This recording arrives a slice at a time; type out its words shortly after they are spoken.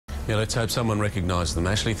Yeah, let's hope someone recognises them.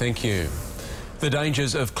 Ashley, thank you. The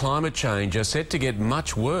dangers of climate change are set to get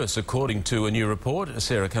much worse, according to a new report.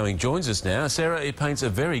 Sarah Cumming joins us now. Sarah, it paints a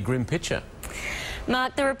very grim picture.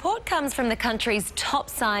 Mark, the report comes from the country's top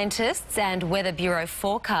scientists and Weather Bureau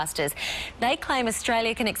forecasters. They claim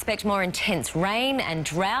Australia can expect more intense rain and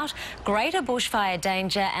drought, greater bushfire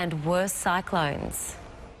danger and worse cyclones.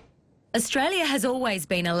 Australia has always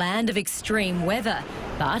been a land of extreme weather,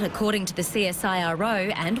 but according to the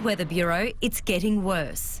CSIRO and Weather Bureau, it's getting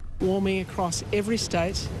worse. Warming across every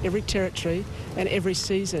state, every territory and every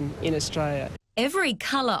season in Australia. Every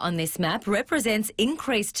colour on this map represents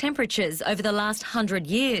increased temperatures over the last 100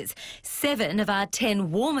 years. 7 of our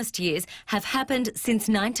 10 warmest years have happened since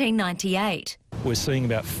 1998. We're seeing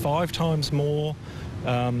about 5 times more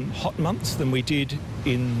hot months than we did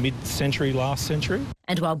in mid-century last century.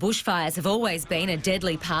 And while bushfires have always been a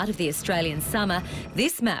deadly part of the Australian summer,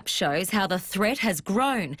 this map shows how the threat has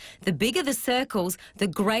grown. The bigger the circles, the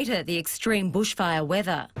greater the extreme bushfire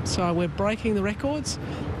weather. So we're breaking the records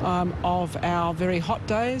of our very hot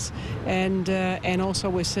days, and also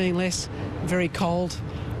we're seeing less very cold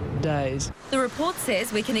days. The report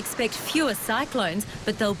says we can expect fewer cyclones,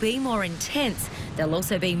 but they'll be more intense. There'll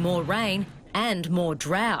also be more rain and more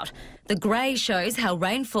drought. The grey shows how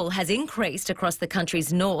rainfall has increased across the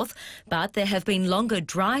country's north, but there have been longer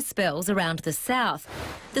dry spells around the south.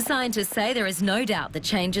 The scientists say there is no doubt the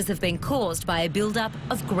changes have been caused by a build-up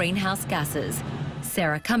of greenhouse gases.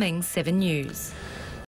 Sarah Cumming, 7 News.